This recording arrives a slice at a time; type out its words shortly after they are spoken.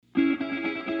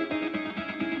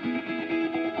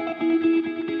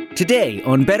Today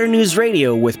on Better News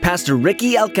Radio with Pastor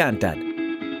Ricky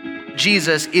Alcantara.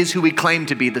 Jesus is who we claim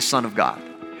to be, the Son of God.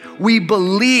 We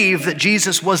believe that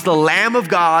Jesus was the Lamb of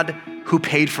God who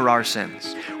paid for our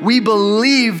sins. We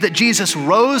believe that Jesus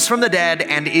rose from the dead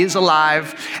and is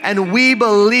alive. And we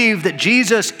believe that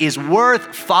Jesus is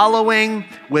worth following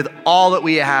with all that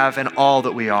we have and all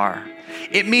that we are.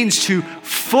 It means to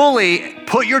fully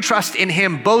put your trust in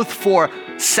him, both for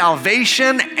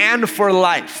salvation and for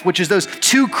life, which is those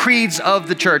two creeds of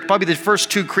the church, probably the first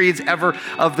two creeds ever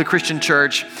of the Christian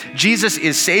church. Jesus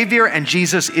is Savior and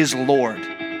Jesus is Lord.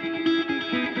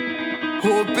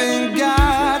 Hope in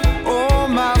God, oh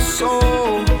my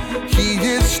soul, he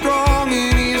is strong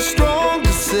and he is strong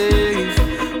to save.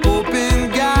 Hope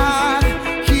in God,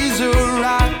 he's a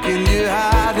rock in your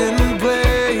hiding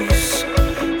place.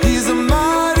 He's a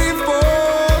mighty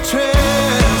fortress.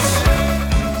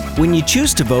 When you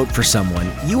choose to vote for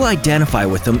someone, you identify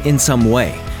with them in some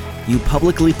way. You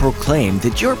publicly proclaim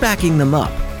that you're backing them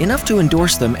up, enough to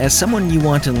endorse them as someone you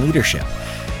want in leadership.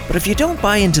 But if you don't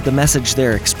buy into the message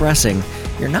they're expressing,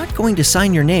 you're not going to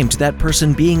sign your name to that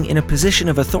person being in a position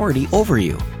of authority over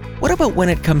you. What about when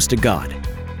it comes to God?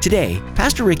 Today,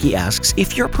 Pastor Ricky asks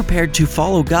if you're prepared to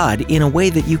follow God in a way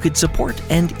that you could support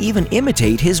and even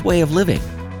imitate his way of living.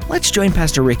 Let's join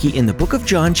Pastor Ricky in the book of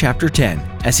John chapter 10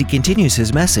 as he continues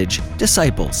his message,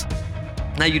 Disciples.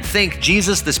 Now you'd think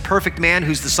Jesus, this perfect man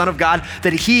who's the Son of God,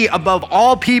 that he above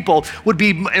all people would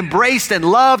be embraced and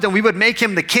loved and we would make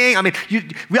him the king. I mean,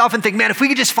 we often think, man, if we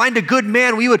could just find a good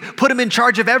man, we would put him in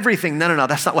charge of everything. No,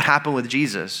 that's not what happened with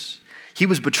Jesus. He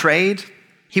was betrayed.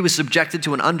 He was subjected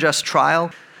to an unjust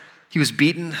trial. He was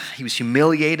beaten. He was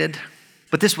humiliated.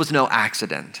 But this was no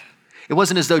accident. It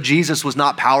wasn't as though Jesus was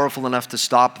not powerful enough to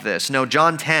stop this. No,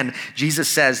 John 10, Jesus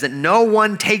says that no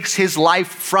one takes his life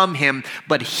from him,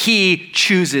 but he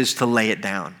chooses to lay it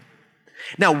down.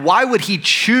 Now, why would he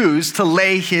choose to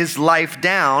lay his life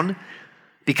down?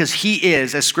 Because he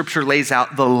is, as scripture lays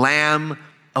out, the Lamb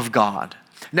of God.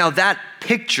 Now, that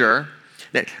picture,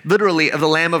 that literally of the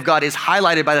Lamb of God, is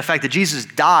highlighted by the fact that Jesus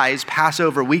dies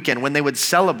Passover weekend when they would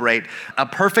celebrate a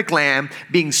perfect lamb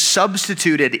being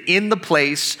substituted in the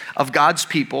place of God's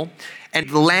people and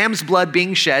the lamb's blood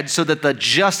being shed so that the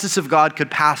justice of God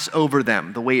could pass over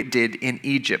them the way it did in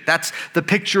Egypt. That's the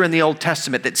picture in the Old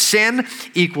Testament, that sin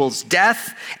equals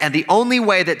death, and the only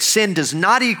way that sin does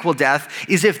not equal death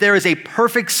is if there is a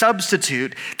perfect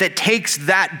substitute that takes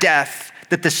that death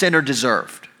that the sinner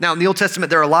deserved. Now, in the Old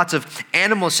Testament, there are lots of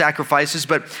animal sacrifices,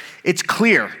 but it's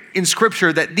clear in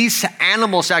Scripture that these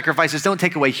animal sacrifices don't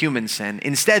take away human sin.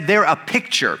 Instead, they're a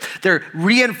picture. They're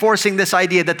reinforcing this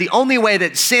idea that the only way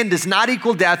that sin does not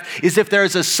equal death is if there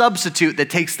is a substitute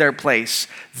that takes their place.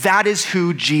 That is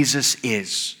who Jesus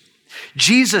is.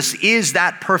 Jesus is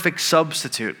that perfect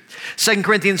substitute. 2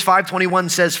 Corinthians 5:21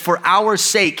 says, "For our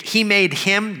sake, he made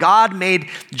him," God made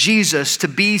Jesus to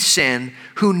be sin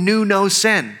who knew no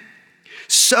sin,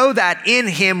 so that in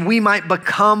him we might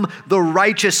become the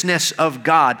righteousness of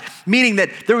God. Meaning that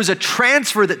there was a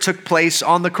transfer that took place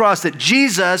on the cross, that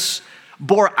Jesus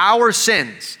bore our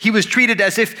sins. He was treated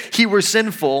as if he were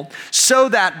sinful, so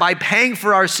that by paying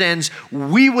for our sins,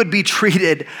 we would be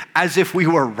treated as if we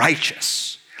were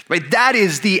righteous. Right? That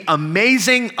is the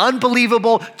amazing,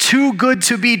 unbelievable, too good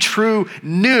to be true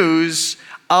news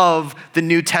of the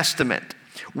New Testament.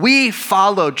 We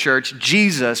follow, church,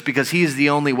 Jesus because he is the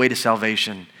only way to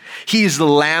salvation. He is the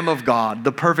Lamb of God,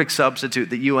 the perfect substitute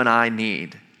that you and I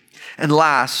need. And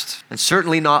last, and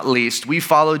certainly not least, we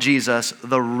follow Jesus,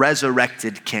 the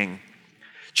resurrected King.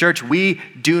 Church, we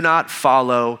do not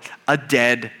follow a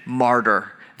dead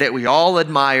martyr that we all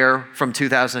admire from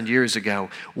 2,000 years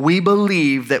ago. We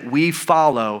believe that we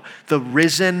follow the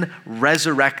risen,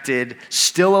 resurrected,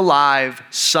 still alive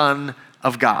Son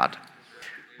of God.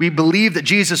 We believe that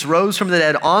Jesus rose from the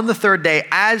dead on the third day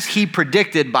as he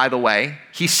predicted, by the way.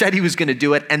 He said he was going to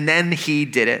do it, and then he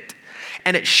did it.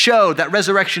 And it showed, that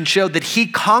resurrection showed that he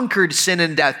conquered sin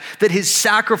and death, that his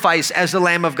sacrifice as the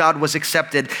Lamb of God was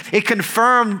accepted. It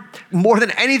confirmed more than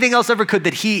anything else ever could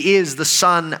that he is the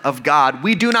Son of God.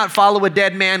 We do not follow a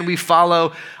dead man, we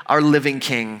follow our living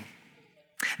King.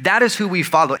 That is who we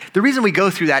follow. The reason we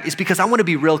go through that is because I want to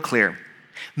be real clear.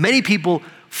 Many people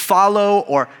follow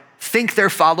or think they're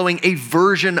following a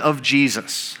version of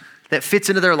Jesus that fits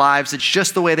into their lives. It's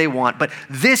just the way they want. But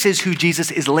this is who Jesus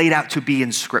is laid out to be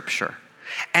in Scripture.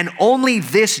 And only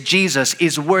this Jesus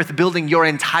is worth building your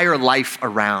entire life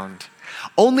around.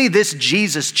 Only this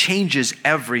Jesus changes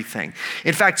everything.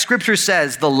 In fact, Scripture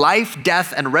says the life,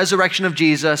 death, and resurrection of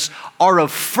Jesus are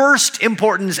of first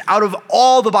importance out of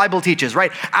all the Bible teaches,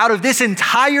 right? Out of this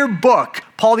entire book,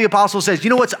 Paul the Apostle says, you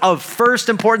know what's of first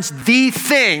importance? The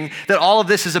thing that all of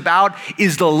this is about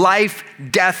is the life,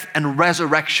 death, and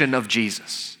resurrection of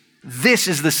Jesus. This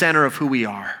is the center of who we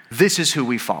are. This is who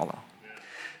we follow.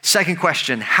 Second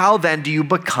question, how then do you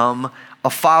become a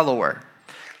follower?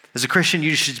 As a Christian,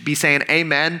 you should be saying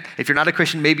amen. If you're not a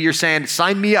Christian, maybe you're saying,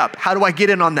 sign me up. How do I get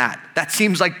in on that? That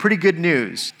seems like pretty good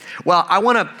news. Well, I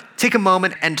want to take a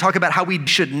moment and talk about how we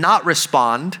should not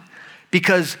respond,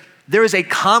 because there is a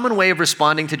common way of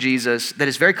responding to Jesus that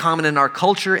is very common in our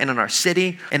culture and in our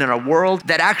city and in our world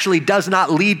that actually does not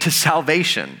lead to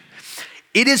salvation.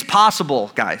 It is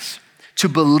possible, guys, to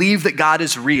believe that God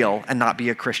is real and not be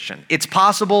a Christian. It's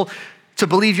possible to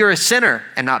believe you're a sinner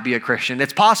and not be a Christian.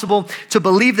 It's possible to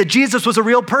believe that Jesus was a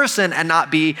real person and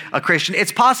not be a Christian.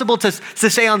 It's possible to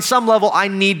say on some level, I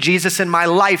need Jesus in my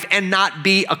life and not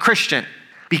be a Christian.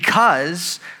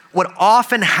 Because what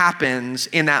often happens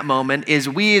in that moment is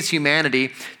we as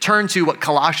humanity turn to what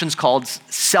Colossians calls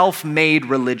self-made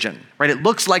religion, right? It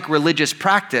looks like religious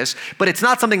practice, but it's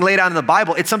not something laid out in the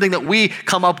Bible. It's something that we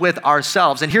come up with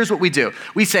ourselves. And here's what we do.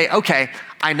 We say, okay,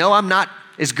 I know I'm not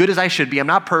as good as I should be. I'm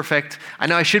not perfect. I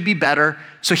know I should be better.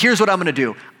 So here's what I'm going to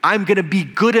do. I'm going to be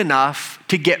good enough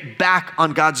to get back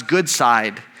on God's good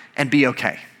side and be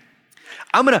okay.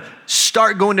 I'm going to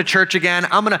start going to church again.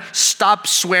 I'm going to stop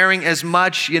swearing as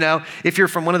much. You know, if you're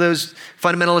from one of those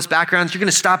fundamentalist backgrounds, you're going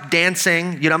to stop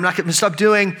dancing. You know, I'm not going to stop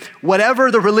doing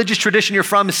whatever the religious tradition you're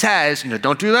from says. You know,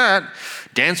 don't do that.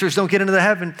 Dancers don't get into the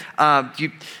heaven.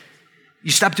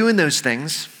 You stop doing those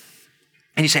things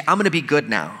and you say, I'm going to be good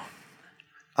now.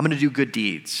 I'm going to do good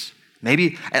deeds.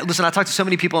 Maybe, listen, I talk to so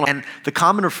many people, and the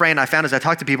common refrain I found as I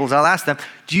talk to people is I'll ask them,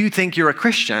 do you think you're a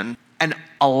Christian? And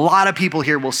a lot of people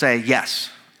here will say, yes,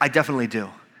 I definitely do.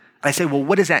 And I say, well,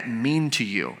 what does that mean to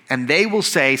you? And they will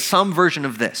say some version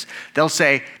of this. They'll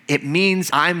say, it means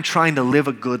I'm trying to live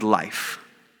a good life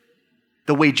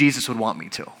the way Jesus would want me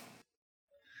to.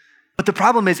 But the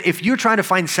problem is, if you're trying to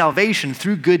find salvation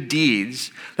through good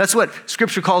deeds, that's what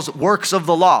Scripture calls works of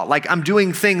the law. Like, I'm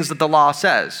doing things that the law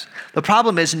says. The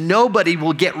problem is, nobody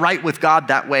will get right with God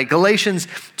that way. Galatians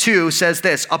 2 says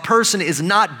this, a person is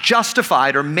not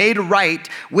justified or made right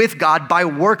with God by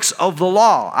works of the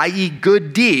law, i.e.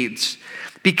 good deeds,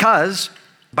 because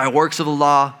by works of the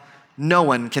law, no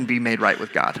one can be made right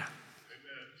with God.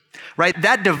 Right?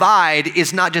 That divide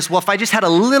is not just, well, if I just had a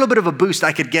little bit of a boost,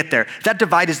 I could get there. That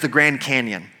divide is the Grand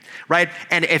Canyon, right?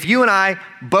 And if you and I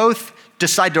both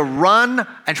decide to run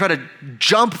and try to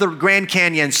jump the Grand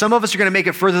Canyon, some of us are going to make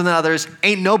it further than others.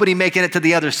 Ain't nobody making it to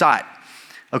the other side,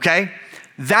 okay?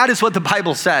 That is what the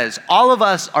Bible says. All of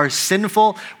us are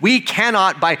sinful. We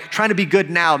cannot, by trying to be good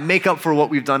now, make up for what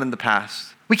we've done in the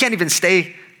past. We can't even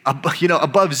stay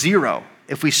above zero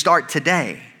if we start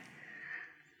today.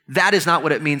 That is not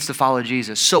what it means to follow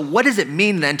Jesus. So what does it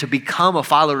mean then to become a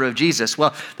follower of Jesus?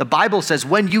 Well, the Bible says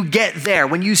when you get there,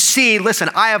 when you see, listen,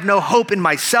 I have no hope in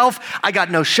myself, I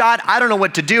got no shot, I don't know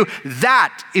what to do,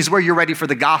 that is where you're ready for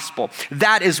the gospel.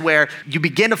 That is where you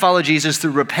begin to follow Jesus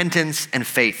through repentance and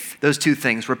faith. Those two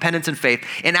things, repentance and faith.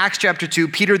 In Acts chapter 2,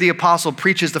 Peter the apostle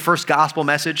preaches the first gospel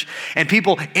message, and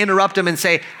people interrupt him and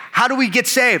say, how do we get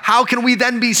saved? How can we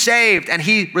then be saved? And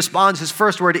he responds, his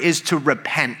first word is to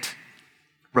repent.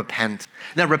 Repent.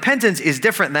 Now, repentance is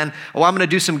different than, oh, I'm going to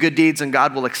do some good deeds and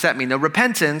God will accept me. Now,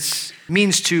 repentance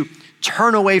means to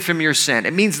turn away from your sin.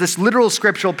 It means this literal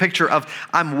scriptural picture of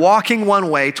I'm walking one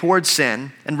way towards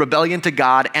sin and rebellion to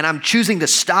God, and I'm choosing to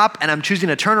stop and I'm choosing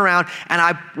to turn around, and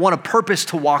I want a purpose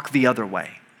to walk the other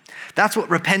way. That's what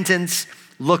repentance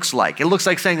looks like. It looks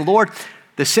like saying, Lord,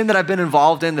 the sin that I've been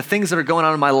involved in, the things that are going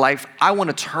on in my life, I want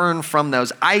to turn from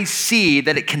those. I see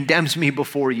that it condemns me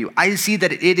before you. I see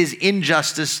that it is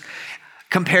injustice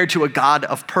compared to a God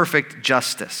of perfect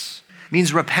justice. It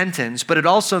means repentance, but it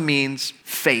also means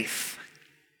faith.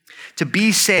 To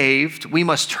be saved, we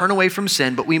must turn away from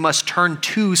sin, but we must turn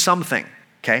to something,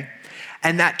 okay?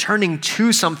 And that turning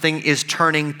to something is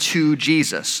turning to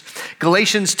Jesus.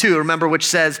 Galatians 2, remember, which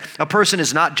says, a person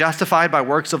is not justified by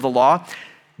works of the law,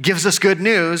 gives us good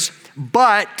news,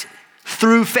 but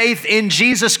through faith in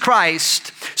Jesus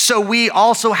Christ, so we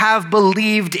also have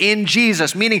believed in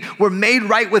Jesus, meaning we're made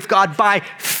right with God by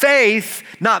faith,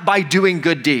 not by doing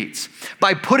good deeds,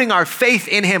 by putting our faith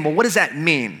in him. Well, what does that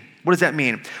mean? What does that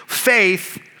mean?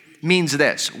 Faith means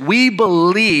this. We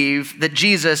believe that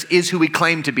Jesus is who we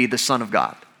claim to be, the Son of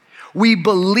God. We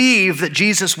believe that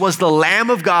Jesus was the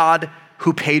Lamb of God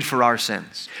who paid for our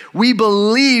sins. We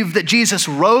believe that Jesus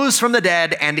rose from the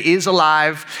dead and is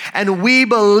alive, and we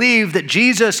believe that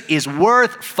Jesus is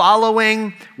worth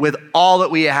following with all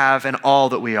that we have and all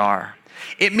that we are.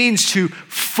 It means to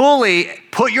fully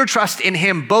put your trust in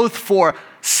him, both for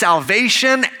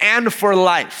salvation and for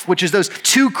life, which is those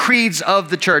two creeds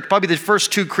of the church, probably the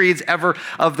first two creeds ever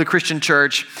of the Christian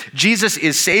church. Jesus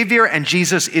is Savior and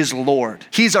Jesus is Lord.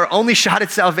 He's our only shot at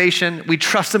salvation. We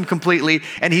trust him completely,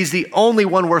 and he's the only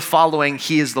one worth following.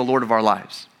 He is the Lord of our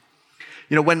lives.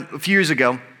 You know, when a few years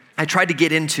ago, I tried to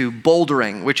get into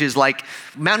bouldering, which is like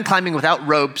mountain climbing without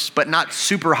ropes, but not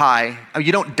super high.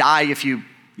 You don't die if you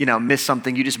miss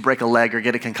something, you just break a leg or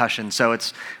get a concussion. So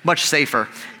it's much safer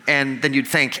than you'd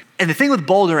think. And the thing with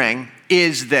bouldering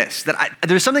is this,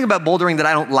 there's something about bouldering that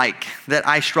I don't like, that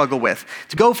I struggle with.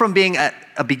 To go from being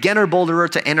a beginner boulderer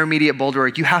to intermediate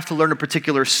boulderer, you have to learn a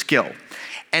particular skill.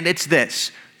 And it's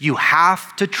this, you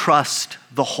have to trust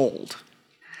the hold.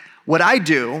 What I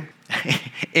do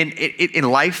in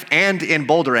life and in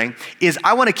bouldering is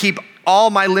I want to keep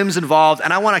all my limbs involved,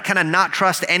 and I want to kind of not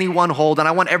trust any one hold, and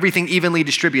I want everything evenly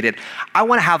distributed. I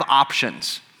want to have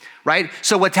options, right?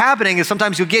 So what's happening is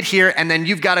sometimes you'll get here, and then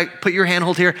you've got to put your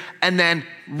handhold here, and then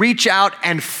reach out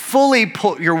and fully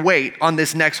put your weight on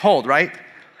this next hold, right?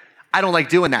 I don't like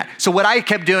doing that. So what I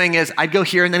kept doing is I'd go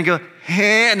here and then go,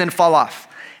 and then fall off.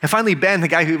 And finally, Ben, the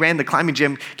guy who ran the climbing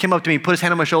gym, came up to me, put his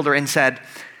hand on my shoulder, and said,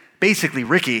 basically,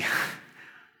 Ricky,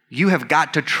 you have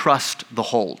got to trust the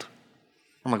hold.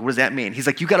 I'm like, what does that mean? He's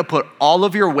like, you got to put all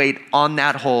of your weight on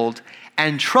that hold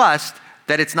and trust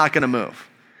that it's not going to move.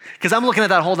 Because I'm looking at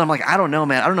that hold and I'm like, I don't know,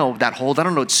 man. I don't know that hold. I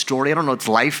don't know its story. I don't know its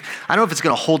life. I don't know if it's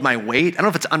going to hold my weight. I don't know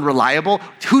if it's unreliable.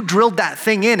 Who drilled that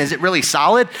thing in? Is it really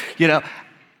solid?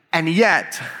 And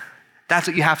yet, that's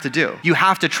what you have to do. You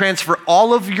have to transfer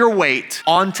all of your weight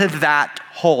onto that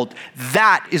hold.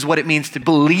 That is what it means to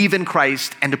believe in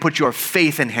Christ and to put your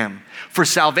faith in him. For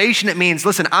salvation, it means,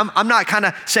 listen, I'm not kind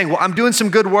of saying, well, I'm doing some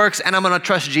good works and I'm going to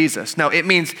trust Jesus. No, it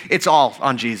means it's all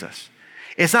on Jesus.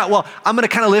 It's not, well, I'm going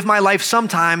to kind of live my life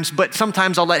sometimes, but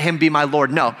sometimes I'll let him be my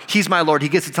Lord. No, he's my Lord. He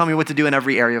gets to tell me what to do in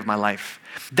every area of my life.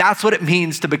 That's what it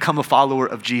means to become a follower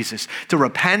of Jesus, to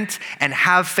repent and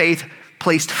have faith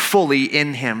placed fully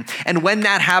in him. And when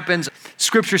that happens,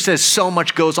 Scripture says so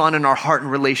much goes on in our heart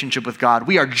and relationship with God.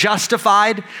 We are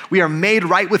justified. We are made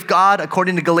right with God,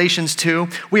 according to Galatians 2.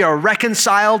 We are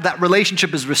reconciled. That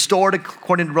relationship is restored,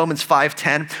 according to Romans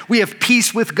 5:10. We have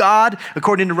peace with God,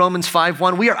 according to Romans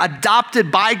 5:1. We are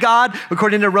adopted by God,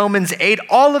 according to Romans 8.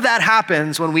 All of that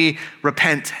happens when we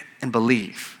repent and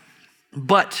believe.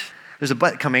 But, there's a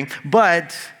but coming,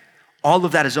 but all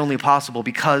of that is only possible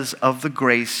because of the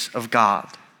grace of God.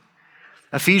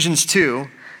 Ephesians 2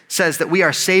 says that we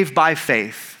are saved by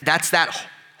faith. That's that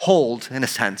hold, in a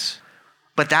sense.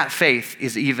 But that faith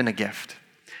is even a gift.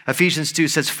 Ephesians 2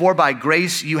 says, for by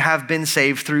grace you have been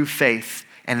saved through faith.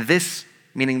 And this,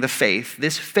 meaning the faith,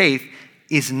 this faith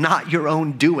is not your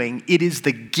own doing. It is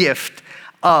the gift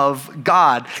of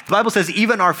God. The Bible says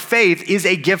even our faith is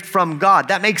a gift from God.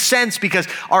 That makes sense because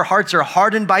our hearts are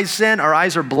hardened by sin. Our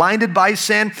eyes are blinded by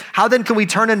sin. How then can we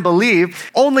turn and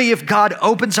believe? Only if God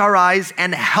opens our eyes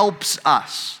and helps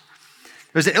us.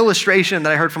 There's an illustration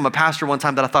that I heard from a pastor one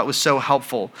time that I thought was so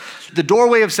helpful. The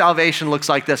doorway of salvation looks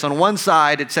like this. On one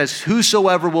side, it says,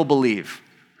 whosoever will believe.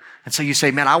 And so you say,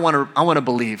 man, I want to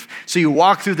believe. So you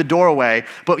walk through the doorway,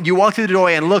 but you walk through the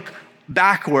doorway and look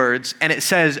backwards, and it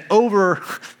says over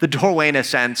the doorway, in a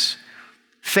sense,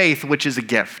 faith, which is a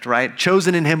gift, right?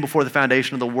 Chosen in him before the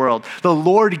foundation of the world. The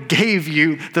Lord gave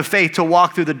you the faith to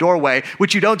walk through the doorway,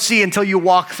 which you don't see until you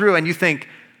walk through, and you think,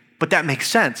 but that makes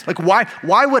sense. Like, why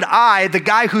would I, the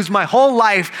guy who's my whole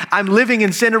life, I'm living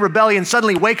in sin and rebellion,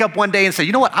 suddenly wake up one day and say,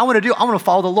 you know what I want to do? I want to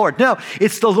follow the Lord. No,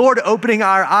 it's the Lord opening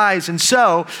our eyes. And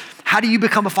so, how do you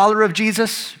become a follower of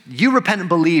Jesus? You repent and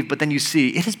believe, but then you see,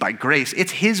 it is by grace.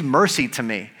 It's his mercy to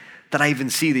me that I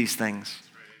even see these things.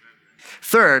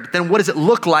 Third, then what does it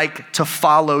look like to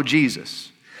follow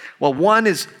Jesus? Well, one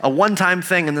is a one-time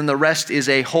thing, and then the rest is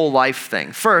a whole life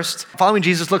thing. First, following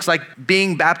Jesus looks like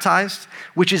being baptized,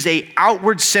 which is an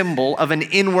outward symbol of an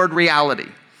inward reality.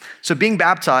 So being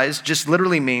baptized just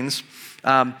literally means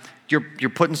you're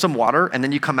put in some water and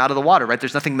then you come out of the water, right?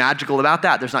 There's nothing magical about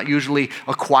that. There's not usually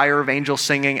a choir of angels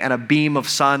singing and a beam of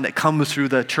sun that comes through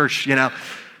the church,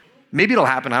 Maybe it'll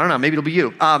happen, I don't know, maybe it'll be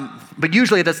you. But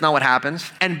usually that's not what happens.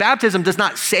 And baptism does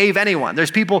not save anyone.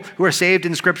 There's people who are saved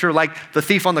in Scripture like the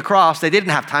thief on the cross. They didn't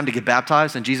have time to get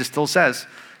baptized, and Jesus still says,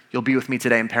 you'll be with me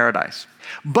today in paradise.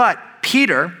 But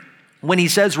Peter, when he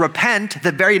says repent,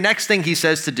 the very next thing he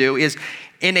says to do is,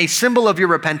 in a symbol of your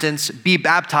repentance, be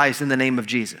baptized in the name of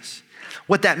Jesus.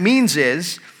 What that means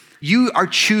is you are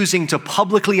choosing to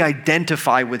publicly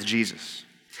identify with Jesus.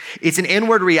 It's an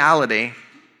inward reality,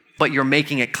 but you're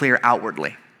making it clear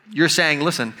outwardly. You're saying,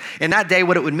 listen, in that day,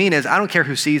 what it would mean is I don't care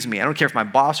who sees me. I don't care if my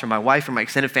boss or my wife or my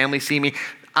extended family see me.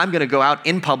 I'm going to go out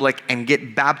in public and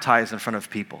get baptized in front of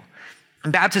people.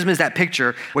 And baptism is that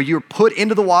picture where you're put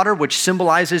into the water, which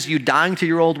symbolizes you dying to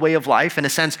your old way of life, in a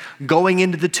sense, going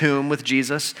into the tomb with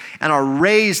Jesus, and are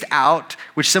raised out,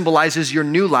 which symbolizes your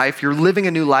new life. You're living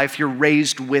a new life. You're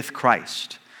raised with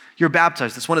Christ. You're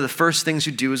baptized. That's one of the first things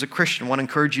you do as a Christian. I want to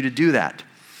encourage you to do that.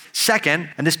 Second,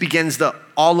 and this begins the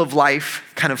all of life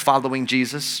kind of following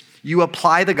Jesus, you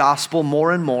apply the gospel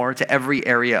more and more to every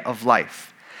area of life.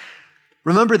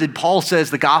 Remember that Paul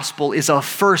says the gospel is of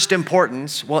first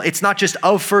importance. Well, it's not just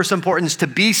of first importance to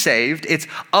be saved, it's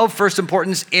of first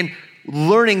importance in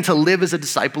learning to live as a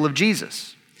disciple of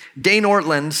Jesus. Dane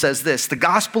Ortland says this: the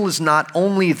gospel is not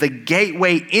only the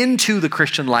gateway into the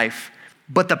Christian life,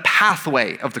 but the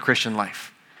pathway of the Christian life.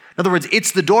 In other words,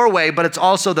 it's the doorway, but it's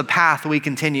also the path we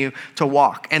continue to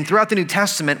walk. And throughout the New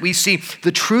Testament, we see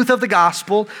the truth of the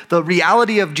gospel, the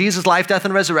reality of Jesus' life, death,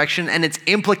 and resurrection, and its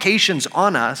implications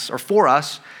on us or for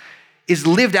us is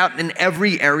lived out in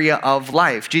every area of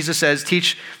life. Jesus says,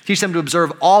 teach them to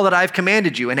observe all that I've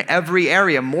commanded you in every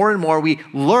area. More and more, we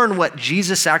learn what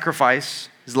Jesus' sacrifice,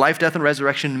 his life, death, and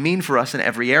resurrection mean for us in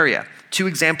every area. 2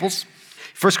 examples.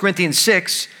 1 Corinthians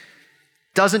 6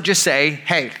 doesn't just say,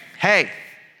 hey,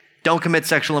 don't commit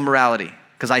sexual immorality,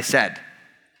 because I said,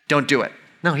 don't do it.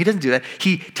 No, he doesn't do that.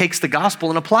 He takes the gospel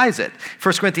and applies it.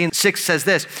 1 Corinthians 6 says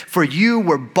this: for you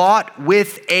were bought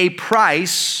with a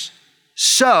price,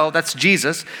 so, that's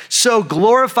Jesus, so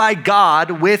glorify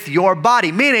God with your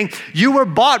body. Meaning, you were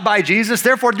bought by Jesus,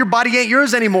 therefore your body ain't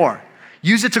yours anymore.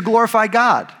 Use it to glorify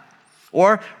God.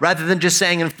 Or, rather than just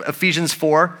saying in Ephesians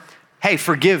 4, hey,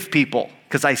 forgive people,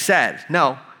 because I said,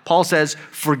 no. Paul says,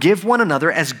 forgive one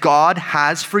another as God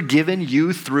has forgiven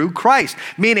you through Christ.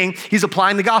 Meaning, he's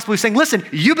applying the gospel. He's saying, listen,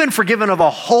 you've been forgiven of a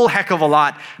whole heck of a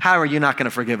lot. How are you not going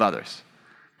to forgive others?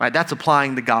 Right? That's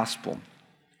applying the gospel.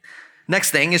 Next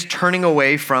thing is turning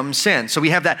away from sin. So we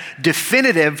have that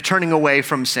definitive turning away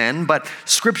from sin, but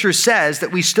Scripture says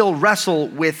that we still wrestle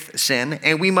with sin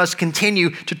and we must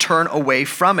continue to turn away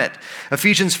from it.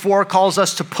 Ephesians 4 calls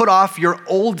us to put off your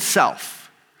old self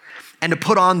and to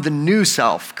put on the new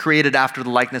self created after the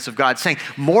likeness of God, saying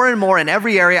more and more in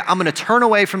every area, I'm going to turn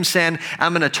away from sin.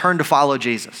 I'm going to turn to follow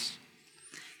Jesus.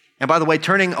 And by the way,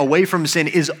 turning away from sin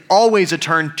is always a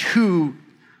turn to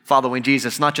following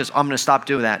Jesus, not just, I'm going to stop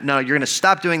doing that. No, you're going to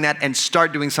stop doing that and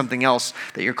start doing something else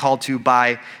that you're called to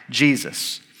by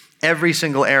Jesus. Every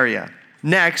single area.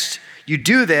 Next, you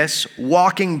do this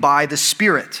walking by the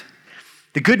Spirit.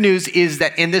 The good news is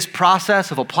that in this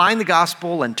process of applying the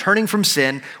gospel and turning from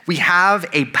sin, we have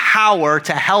a power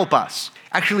to help us.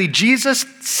 Actually, Jesus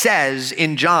says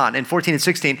in John 14 and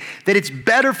 16 that it's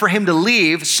better for him to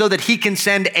leave so that he can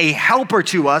send a helper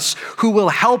to us who will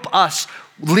help us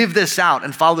live this out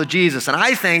and follow Jesus. And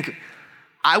I think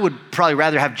I would probably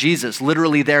rather have Jesus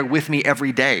literally there with me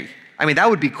every day. I mean, that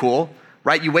would be cool,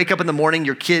 right? You wake up in the morning,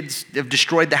 your kids have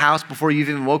destroyed the house before you've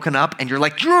even woken up, and you're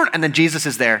like, and then Jesus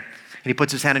is there. And he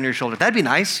puts his hand on your shoulder. That'd be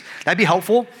nice. That'd be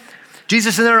helpful.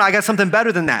 Jesus said, no, I got something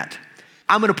better than that.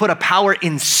 I'm going to put a power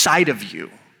inside of you,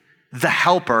 the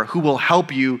helper who will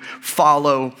help you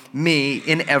follow me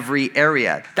in every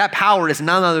area. That power is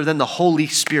none other than the Holy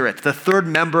Spirit, the third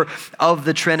member of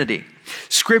the Trinity.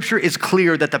 Scripture is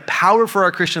clear that the power for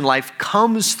our Christian life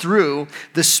comes through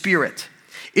the Spirit.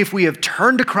 If we have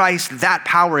turned to Christ, that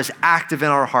power is active in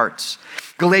our hearts.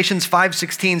 Galatians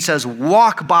 5:16 says,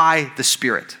 walk by the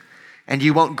Spirit, and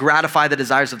you won't gratify the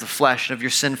desires of the flesh and of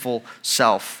your sinful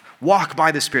self. Walk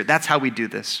by the Spirit. That's how we do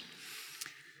this.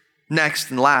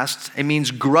 Next and last, it means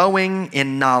growing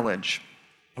in knowledge.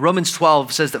 Romans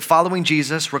 12 says that following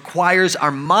Jesus requires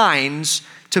our minds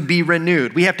to be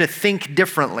renewed. We have to think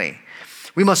differently.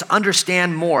 We must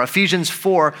understand more. Ephesians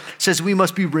 4 says we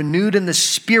must be renewed in the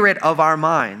spirit of our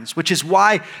minds, which is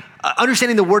why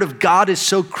understanding the Word of God is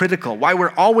so critical, why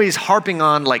we're always harping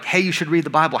on like, hey, you should read the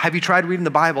Bible. Have you tried reading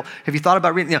the Bible? Have you thought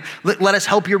about reading? Let us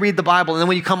help you read the Bible. And then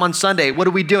when you come on Sunday, what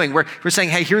are we doing? We're saying,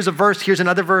 hey, here's a verse, here's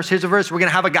another verse, here's a verse. We're going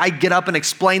to have a guy get up and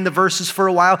explain the verses for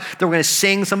a while. Then we're going to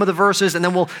sing some of the verses, and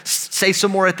then we'll say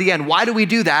some more at the end. Why do we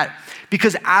do that?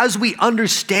 Because as we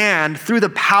understand through the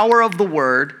power of the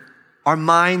Word, our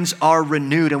minds are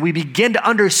renewed, and we begin to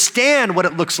understand what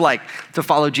it looks like to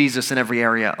follow Jesus in every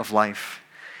area of life.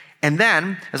 And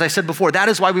then, as I said before, that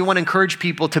is why we want to encourage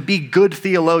people to be good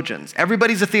theologians.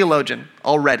 Everybody's a theologian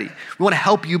already. We want to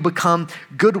help you become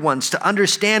good ones, to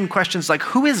understand questions like,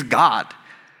 who is God?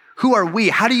 Who are we?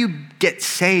 How do you get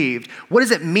saved? What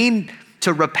does it mean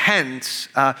to repent?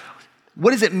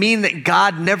 What does it mean that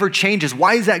God never changes?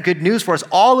 Why is that good news for us?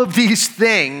 All of these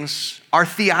things are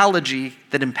theology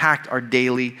that impact our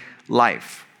daily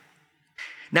life.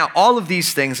 Now, all of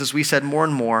these things, as we said more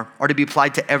and more, are to be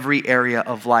applied to every area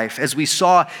of life. As we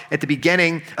saw at the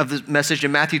beginning of the message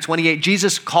in Matthew 28,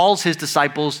 Jesus calls his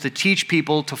disciples to teach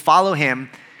people to follow him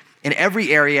in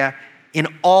every area, in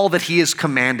all that he has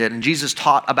commanded. And Jesus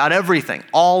taught about everything,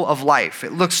 all of life.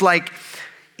 It looks like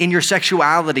in your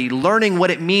sexuality, learning what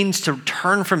it means to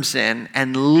turn from sin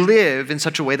and live in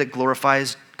such a way that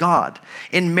glorifies God.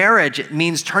 In marriage, it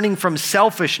means turning from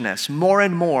selfishness more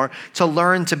and more to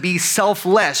learn to be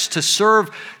selfless, to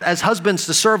serve as husbands,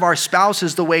 to serve our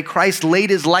spouses the way Christ laid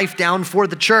his life down for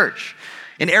the church.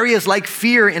 In areas like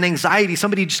fear and anxiety,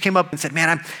 somebody just came up and said, man,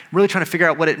 I'm really trying to figure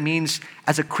out what it means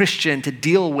as a Christian to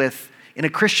deal with, in a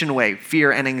Christian way,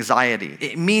 fear and anxiety.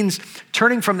 It means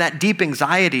turning from that deep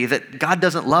anxiety that God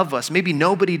doesn't love us, maybe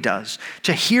nobody does,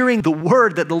 to hearing the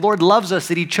word that the Lord loves us,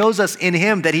 that he chose us in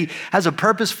him, that he has a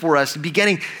purpose for us,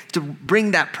 beginning to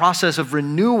bring that process of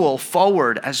renewal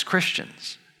forward as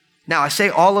Christians. Now, I say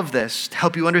all of this to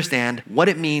help you understand what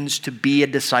it means to be a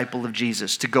disciple of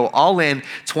Jesus, to go all in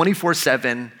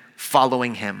 24/7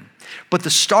 following him. But the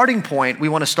starting point we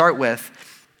want to start with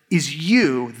is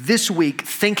you this week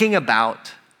thinking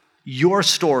about your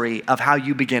story of how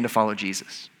you began to follow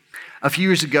Jesus. A few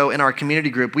years ago in our community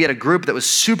group, we had a group that was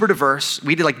super diverse.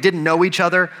 We didn't know each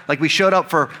other. Like we showed up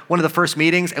for one of the first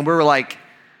meetings and we were like,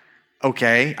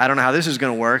 okay, I don't know how this is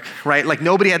going to work, right? Like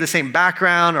nobody had the same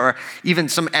background or even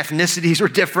some ethnicities were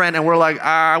different. And we're like,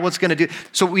 what's going to do?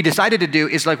 So what we decided to do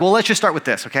is like, well, let's just start with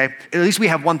this, okay? At least we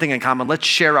have one thing in common. Let's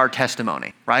share our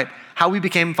testimony, right? How we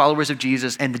became followers of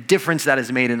Jesus and the difference that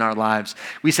has made in our lives.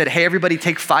 We said, hey, everybody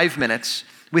take 5 minutes.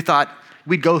 We thought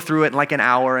we'd go through it in like an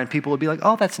hour and people would be like,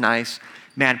 oh, that's nice.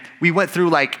 Man, we went through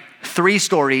like 3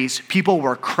 stories. People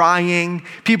were crying.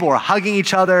 People were hugging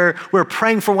each other. We were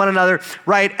praying for one another,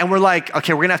 right? And we're like,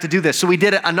 okay, we're gonna have to do this. So we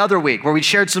did it another week where we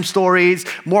shared some stories,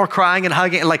 more crying and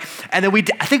hugging, and then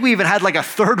I think we even had like a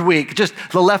 3rd week, just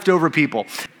the leftover people.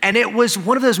 And it was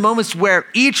one of those moments where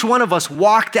each one of us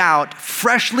walked out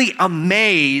freshly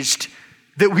amazed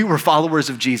that we were followers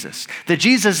of Jesus, that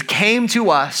Jesus came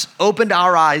to us, opened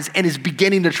our eyes, and is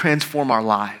beginning to transform our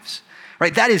lives.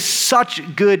 Right? That is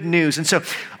such good news. And so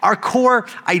our core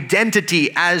identity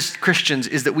as Christians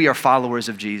is that we are followers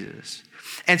of Jesus.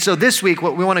 And so this week,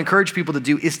 what we want to encourage people to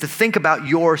do is to think about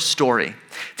your story,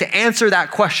 to answer that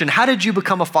question. How did you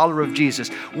become a follower of Jesus?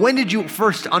 When did you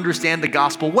first understand the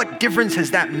gospel? What difference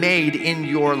has that made in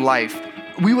your life?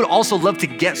 We would also love to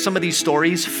get some of these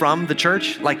stories from the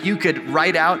church. Like you could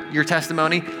write out your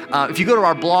testimony. If you go to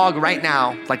our blog right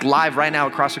now, like live right now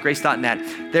at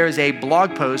crossofgrace.net, there is a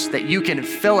blog post that you can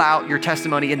fill out your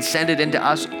testimony and send it into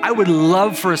us. I would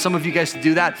love for some of you guys to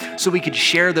do that so we could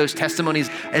share those testimonies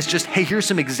as just, hey, here's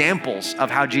some examples of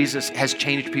how Jesus has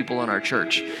changed people in our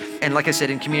church. And like I said,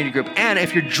 in community group. And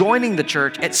if you're joining the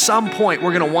church, at some point,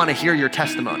 we're gonna wanna hear your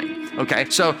testimony. Okay,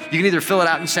 so you can either fill it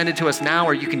out and send it to us now,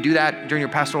 or you can do that during your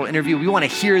pastoral interview. We want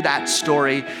to hear that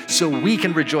story so we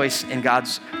can rejoice in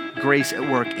God's grace at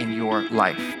work in your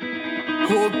life.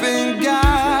 Hope in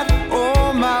God,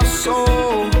 oh my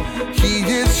soul. He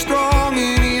is strong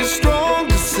and he is strong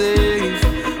to save.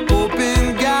 Hope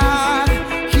in God,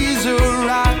 he's a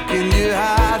rock in your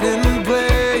hiding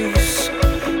place.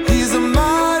 He's a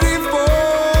mighty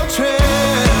fortress.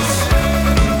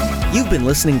 You've been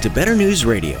listening to Better News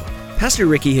Radio. Pastor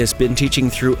Ricky has been teaching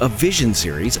through a vision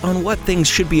series on what things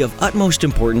should be of utmost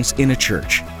importance in a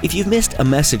church. If you've missed a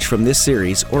message from this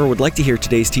series or would like to hear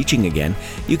today's teaching again,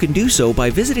 you can do so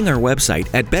by visiting our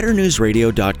website at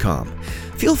betternewsradio.com.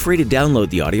 Feel free to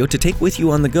download the audio to take with you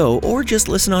on the go or just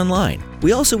listen online.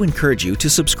 We also encourage you to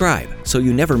subscribe so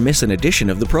you never miss an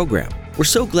edition of the program. We're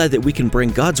so glad that we can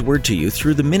bring God's Word to you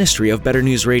through the ministry of Better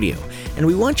News Radio, and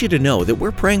we want you to know that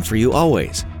we're praying for you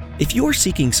always. If you're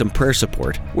seeking some prayer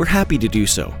support, we're happy to do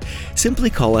so.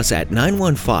 Simply call us at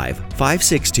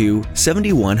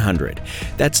 915-562-7100.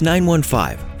 That's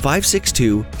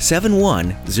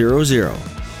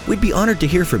 915-562-7100. We'd be honored to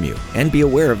hear from you and be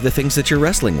aware of the things that you're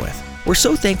wrestling with. We're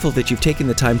so thankful that you've taken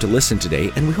the time to listen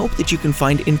today, and we hope that you can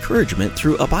find encouragement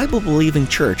through a Bible-believing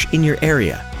church in your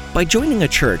area. By joining a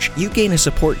church, you gain a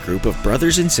support group of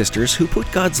brothers and sisters who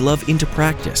put God's love into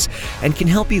practice and can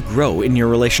help you grow in your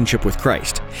relationship with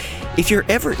Christ. If you're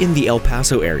ever in the El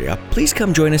Paso area, please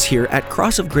come join us here at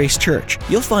Cross of Grace Church.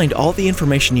 You'll find all the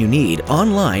information you need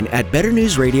online at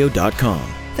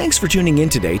betternewsradio.com. Thanks for tuning in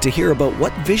today to hear about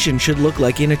what vision should look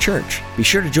like in a church. Be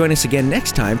sure to join us again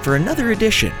next time for another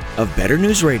edition of Better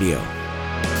News Radio.